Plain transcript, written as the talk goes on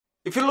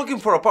If you're looking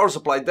for a power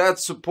supply that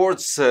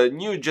supports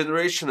new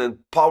generation and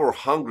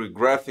power-hungry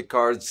graphic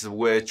cards,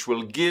 which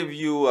will give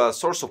you a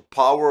source of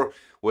power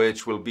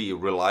which will be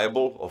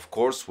reliable, of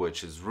course,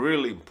 which is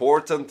really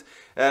important,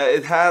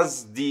 it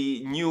has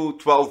the new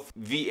 12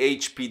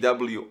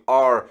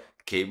 VHPWR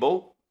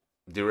cable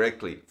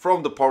directly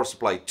from the power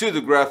supply to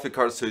the graphic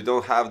card, so you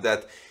don't have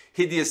that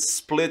hideous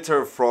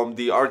splitter from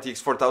the RTX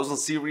 4000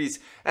 series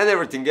and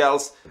everything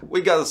else.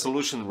 We got a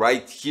solution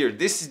right here.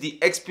 This is the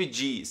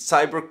XPG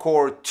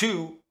Cybercore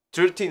II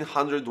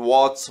 1300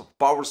 watts of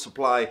power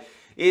supply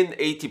in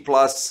 80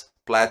 plus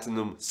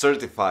platinum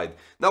certified.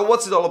 Now,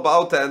 what's it all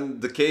about,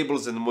 and the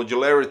cables and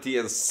modularity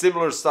and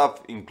similar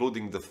stuff,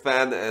 including the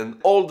fan and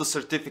all the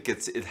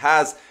certificates it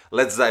has?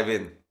 Let's dive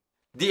in.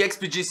 The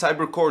XPG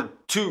Cybercore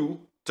II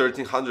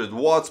 1300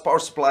 watts power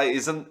supply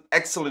is an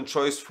excellent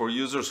choice for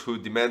users who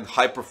demand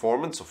high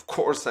performance, of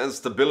course, and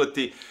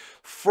stability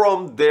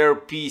from their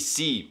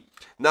PC.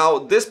 Now,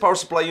 this power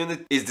supply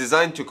unit is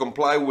designed to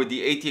comply with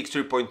the ATX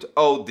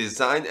 3.0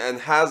 design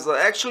and has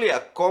actually a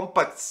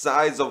compact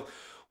size of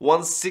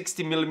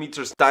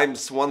 160mm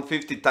times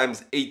 150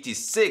 times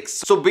 86.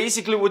 So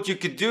basically what you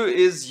could do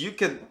is you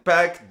can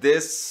pack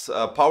this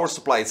power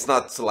supply. It's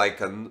not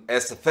like an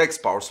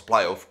SFX power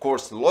supply, of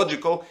course,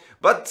 logical,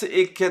 but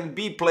it can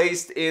be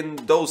placed in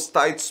those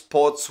tight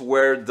spots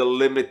where the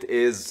limit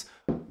is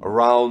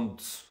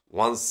around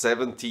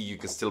 170. You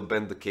can still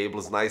bend the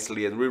cables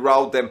nicely and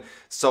reroute them.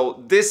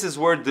 So this is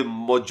where the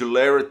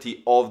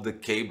modularity of the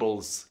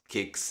cables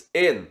kicks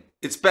in.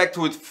 It's packed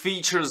with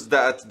features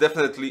that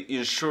definitely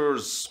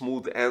ensures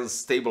smooth and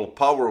stable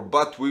power,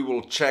 but we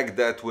will check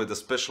that with a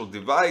special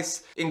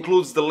device.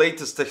 Includes the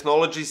latest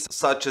technologies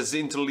such as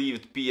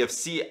interleaved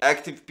PFC,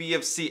 active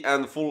PFC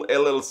and full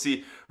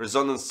LLC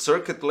resonance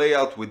circuit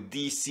layout with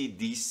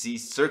DC-DC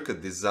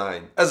circuit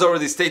design. As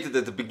already stated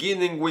at the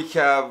beginning, we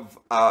have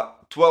a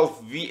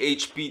 12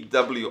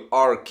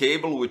 VHPWR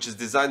cable, which is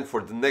designed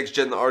for the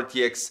next-gen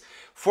RTX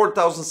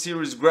 4000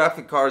 series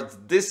graphic cards.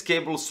 This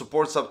cable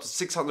supports up to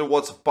 600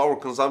 watts of power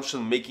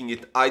consumption, making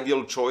it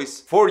ideal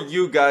choice for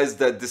you guys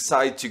that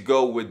decide to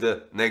go with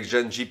the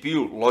next-gen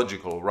GPU.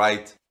 Logical,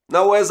 right?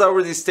 Now, as I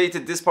already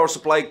stated, this power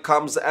supply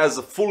comes as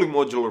a fully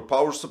modular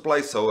power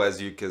supply, so as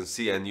you can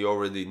see, and you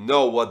already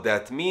know what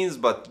that means,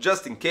 but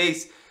just in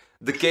case,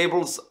 the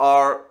cables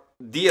are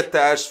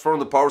detached from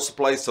the power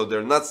supply, so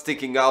they're not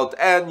sticking out,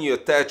 and you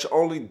attach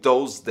only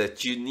those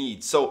that you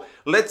need. So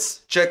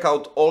let's check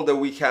out all that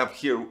we have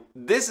here.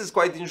 This is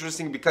quite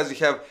interesting because you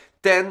have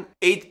 10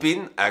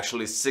 8-pin,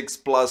 actually 6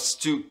 plus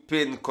 2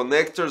 pin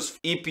connectors,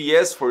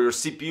 EPS for your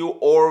CPU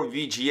or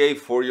VGA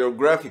for your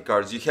graphic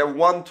cards. You have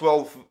one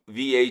 12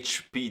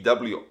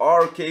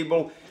 VHPWR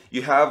cable,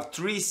 you have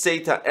 3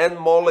 SATA and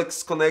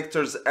Molex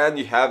connectors, and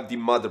you have the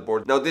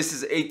motherboard. Now this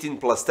is 18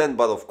 plus 10,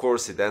 but of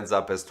course it ends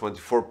up as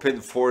 24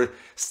 pin for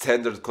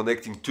standard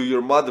connecting to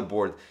your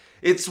motherboard.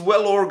 It's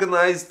well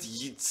organized,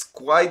 it's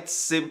quite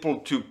simple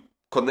to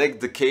connect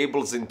the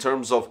cables in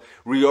terms of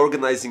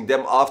reorganizing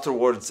them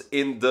afterwards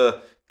in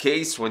the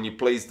case when you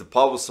place the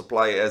power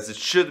supply as it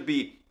should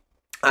be.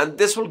 And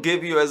this will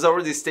give you, as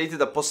already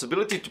stated, a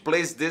possibility to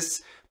place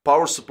this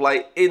power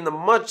supply in a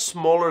much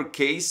smaller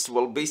case.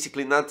 Well,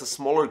 basically not a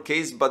smaller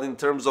case, but in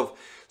terms of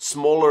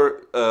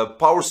smaller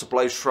power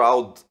supply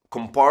shroud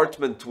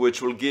compartment,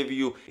 which will give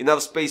you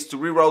enough space to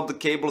reroute the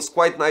cables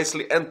quite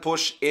nicely and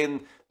push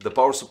in the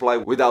power supply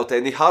without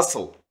any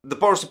hassle. The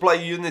power supply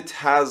unit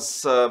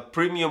has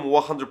premium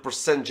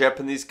 100%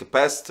 Japanese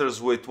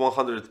capacitors with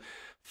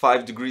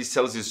 105 degrees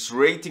Celsius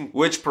rating,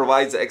 which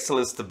provides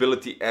excellent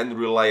stability and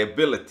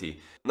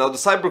reliability. Now, the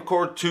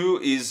Cybercore II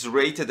is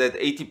rated at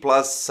 80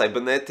 plus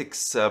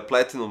cybernetics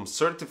platinum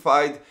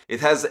certified.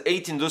 It has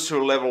 8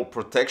 industrial level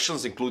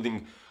protections,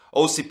 including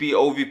OCP,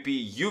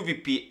 OVP,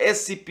 UVP,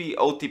 SCP,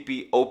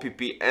 OTP,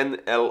 OPP,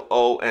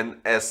 NLO,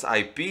 and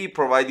SIP,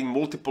 providing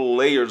multiple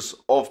layers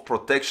of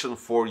protection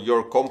for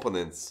your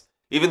components.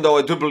 Even though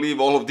I do believe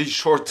all of these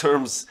short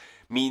terms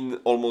mean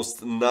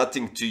almost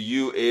nothing to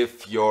you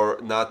if you're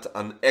not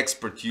an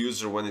expert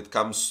user when it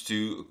comes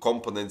to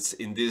components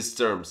in these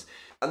terms.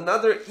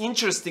 Another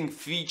interesting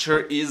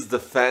feature is the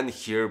fan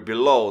here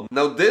below.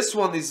 Now this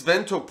one is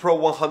Vento Pro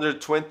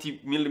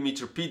 120mm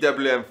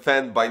PWM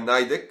fan by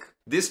Nidec.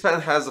 This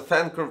fan has a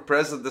fan curve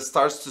present that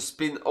starts to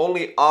spin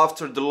only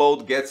after the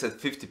load gets at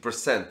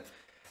 50%.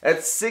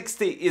 At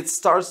 60 it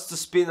starts to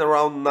spin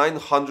around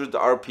 900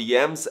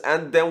 RPMs,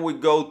 and then we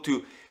go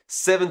to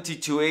 70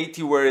 to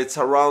 80 where it's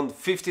around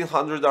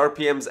 1500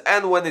 RPMs,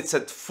 and when it's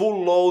at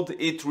full load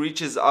it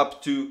reaches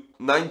up to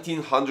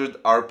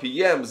 1900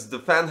 RPMs. The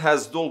fan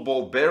has dual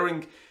ball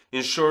bearing,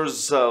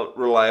 ensures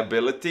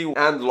reliability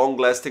and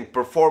long-lasting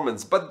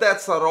performance. But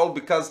that's not all,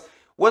 because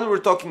when we're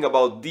talking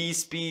about these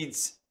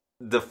speeds,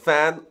 the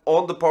fan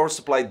on the power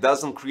supply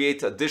doesn't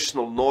create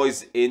additional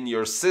noise in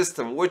your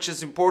system, which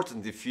is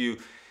important if you,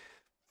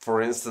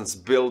 for instance,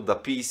 build a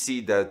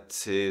PC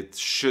that it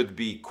should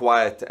be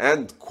quiet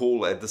and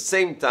cool at the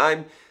same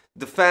time.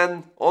 the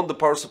fan on the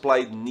power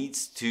supply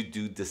needs to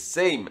do the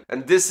same.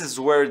 And this is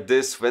where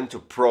this Venture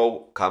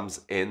Pro comes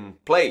in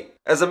play.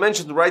 As I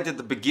mentioned right at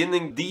the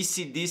beginning,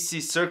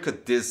 DC-DC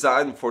circuit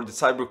design for the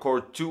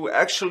Cybercore II,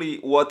 actually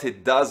what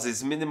it does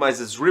is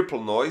minimizes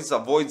ripple noise,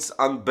 avoids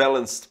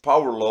unbalanced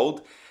power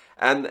load,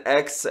 and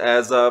acts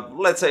as a,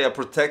 let's say, a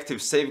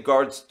protective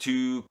safeguard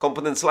to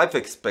components' life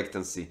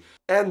expectancy.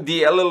 And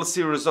the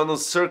LLC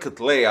resonance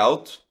circuit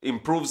layout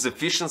improves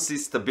efficiency,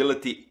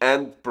 stability,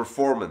 and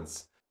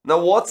performance.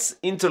 Now, what's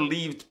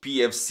interleaved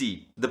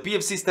PFC? The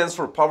PFC stands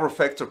for Power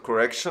Factor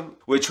Correction,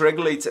 which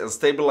regulates and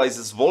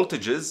stabilizes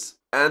voltages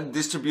and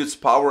distributes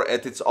power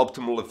at its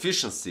optimal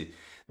efficiency.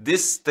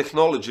 This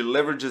technology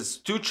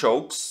leverages two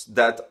chokes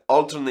that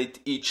alternate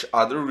each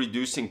other,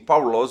 reducing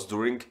power loss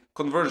during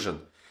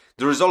conversion.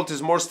 The result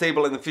is more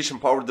stable and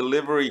efficient power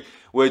delivery,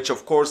 which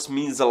of course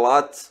means a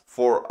lot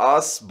for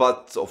us,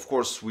 but of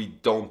course we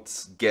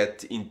don't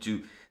get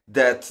into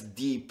that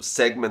deep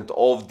segment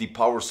of the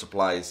power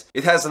supplies.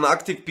 It has an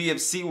active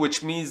PFC,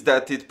 which means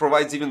that it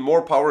provides even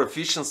more power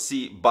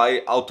efficiency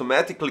by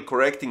automatically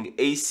correcting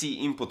AC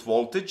input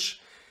voltage.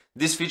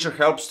 This feature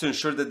helps to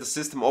ensure that the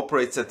system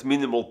operates at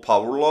minimal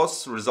power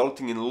loss,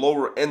 resulting in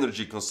lower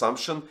energy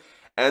consumption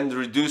and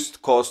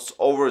reduced costs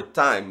over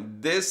time.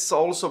 This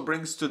also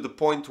brings to the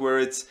point where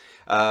it's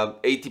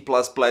 80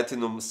 plus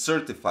platinum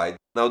certified.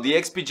 Now, the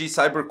XPG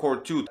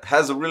Cybercore II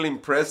has a really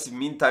impressive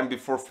mean time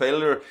before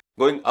failure,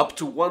 going up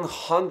to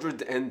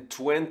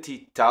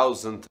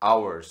 120,000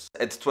 hours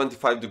at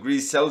 25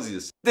 degrees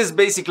Celsius. This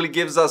basically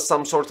gives us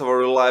some sort of a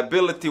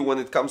reliability when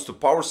it comes to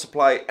power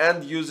supply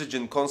and usage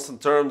in constant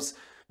terms,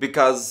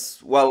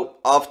 because, well,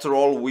 after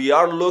all, we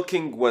are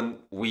looking, when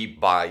we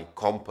buy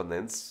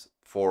components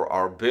for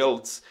our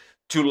builds,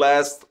 to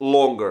last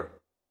longer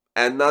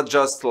and not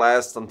just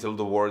last until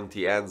the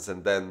warranty ends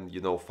and then,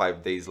 you know,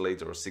 5 days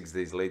later or 6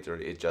 days later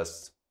it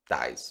just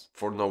dies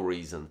for no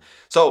reason.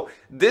 So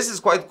this is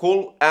quite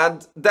cool,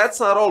 and that's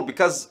not all,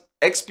 because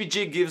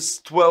XPG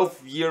gives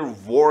 12-year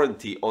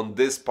warranty on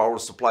this power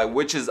supply,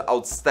 which is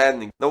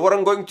outstanding. Now, what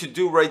I'm going to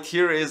do right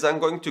here is I'm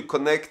going to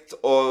connect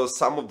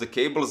some of the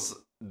cables.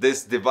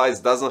 This device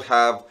doesn't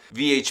have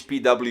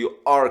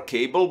VHPWR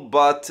cable,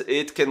 but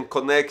it can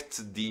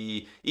connect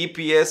the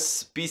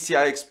EPS,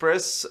 PCI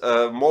Express,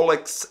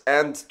 Molex,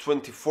 and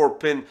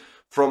 24-pin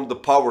from the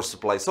power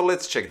supply. So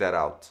let's check that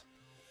out.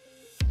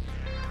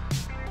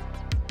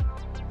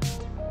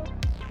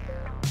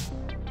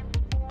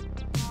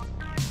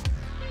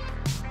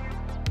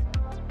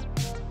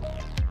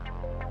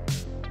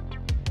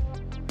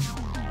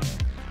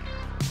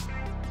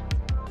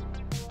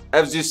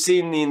 As you've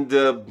seen in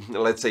the,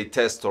 let's say,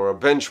 test or a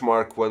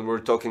benchmark, when we're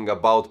talking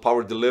about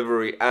power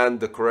delivery and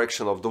the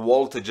correction of the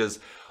voltages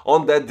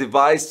on that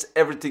device,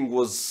 everything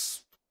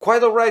was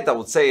quite alright, I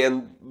would say,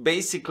 and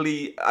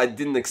basically I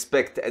didn't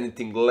expect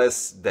anything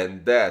less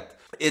than that.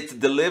 It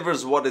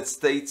delivers what it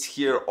states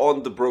here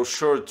on the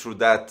brochure through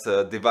that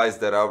device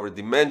that I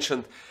already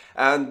mentioned,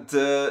 and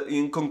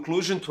in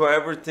conclusion to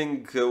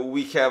everything,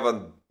 we have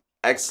an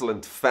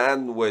excellent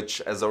fan,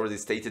 which, as already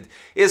stated,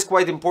 is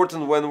quite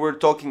important when we're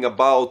talking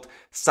about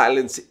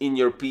silence in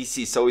your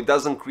PC, so it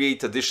doesn't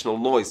create additional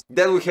noise.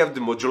 Then we have the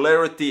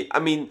modularity. I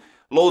mean,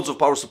 loads of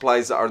power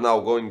supplies are now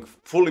going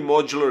fully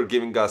modular,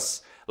 giving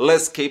us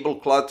less cable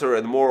clutter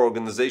and more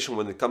organization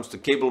when it comes to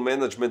cable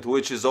management,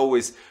 which is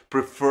always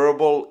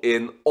preferable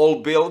in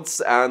all builds,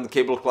 and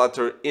cable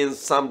clutter in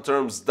some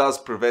terms does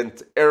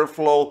prevent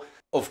airflow.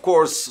 Of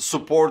course,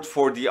 support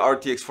for the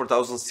RTX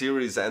 4000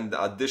 series and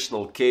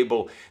additional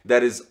cable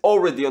that is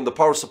already on the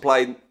power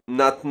supply,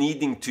 not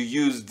needing to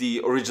use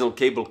the original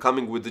cable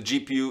coming with the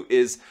GPU,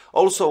 is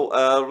also,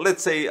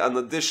 let's say, an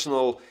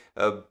additional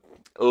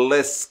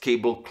less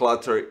cable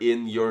clutter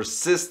in your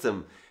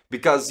system.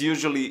 Because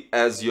usually,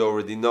 as you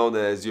already know and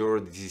as you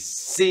already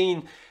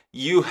seen,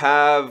 you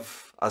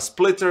have a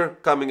splitter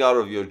coming out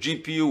of your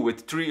GPU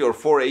with 3 or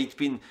 4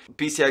 8-pin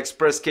PCI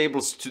Express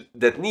cables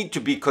that need to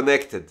be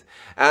connected.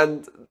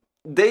 And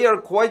they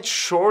are quite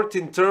short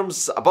in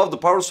terms. Above the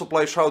power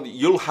supply shroud,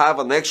 you'll have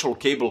an actual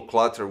cable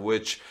clutter,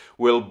 which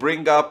will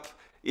bring up,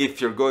 if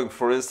you're going,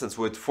 for instance,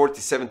 with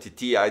 4070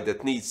 Ti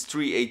that needs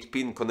 3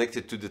 8-pin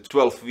connected to the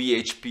 12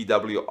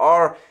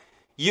 VHPWR,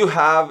 you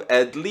have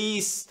at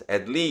least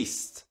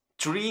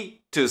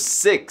 3 to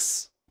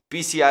 6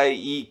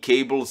 PCIe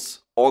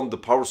cables on the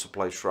power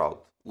supply shroud,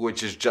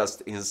 which is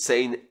just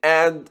insane,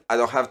 and I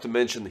don't have to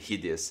mention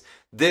hideous.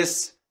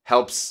 This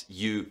helps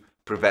you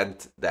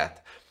prevent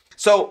that.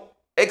 So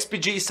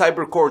XPG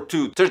Cybercore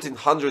II,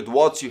 1300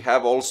 watts. You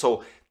have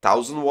also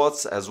 1000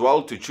 watts as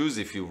well to choose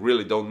if you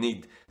really don't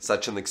need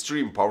such an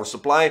extreme power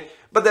supply.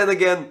 But then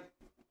again,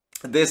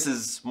 this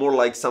is more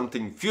like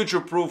something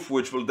future-proof,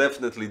 which will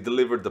definitely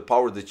deliver the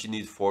power that you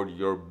need for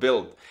your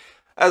build.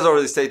 As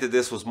already stated,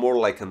 this was more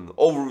like an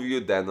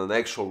overview than an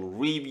actual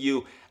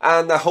review,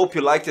 and I hope you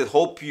liked it.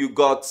 Hope you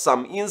got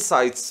some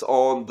insights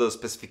on the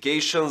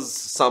specifications,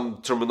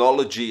 some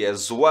terminology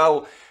as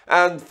well,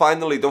 And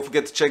finally, don't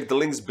forget to check the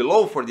links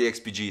below for the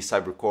XPG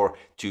Cybercore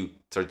II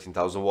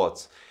 13,000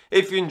 watts.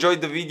 If you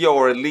enjoyed the video,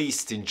 or at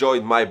least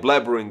enjoyed my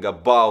blabbering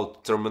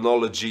about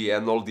terminology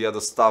and all the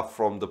other stuff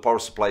from the power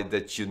supply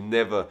that you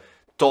never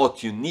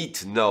thought you need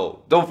to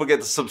know, don't forget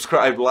to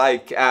subscribe,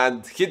 like,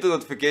 and hit the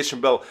notification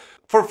bell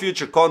for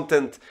future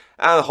content,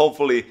 and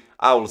hopefully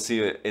I will see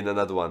you in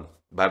another one.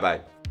 Bye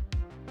bye.